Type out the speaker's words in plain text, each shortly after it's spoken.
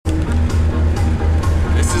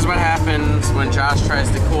happens when Josh tries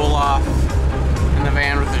to cool off in the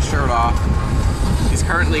van with his shirt off. He's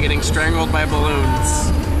currently getting strangled by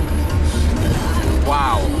balloons.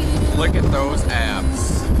 Wow, look at those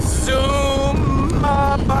abs. Zoom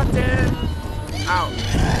button. Out.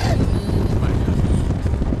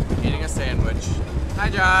 Eating a sandwich. Hi,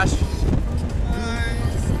 Josh.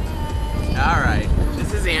 Alright,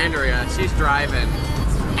 this is Andrea. She's driving.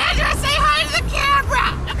 Andrea, say hi to the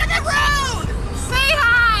camera! Look at the road! Say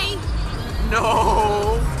hi!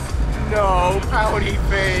 No, no, pouty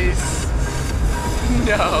face.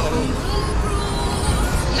 No.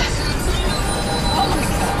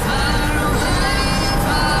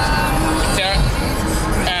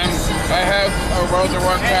 And I have a World of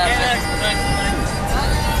Warcraft.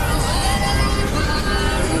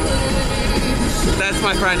 That's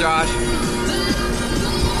my friend Josh.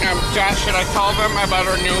 Josh, should I tell them about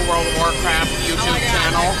our new World of Warcraft YouTube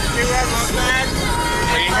channel?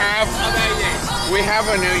 We have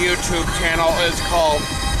a new YouTube channel. It's called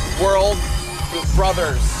World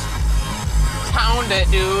Brothers. Pound it,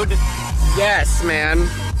 dude. Yes, man.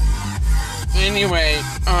 Anyway,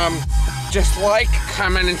 just like,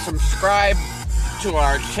 comment, and subscribe to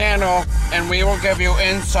our channel, and we will give you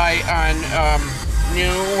insight on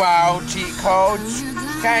new WoW cheat codes.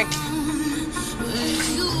 Thanks.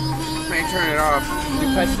 May turn it off.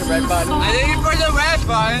 You press the red button. I think you press the red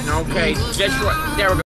button. Okay, just there we go.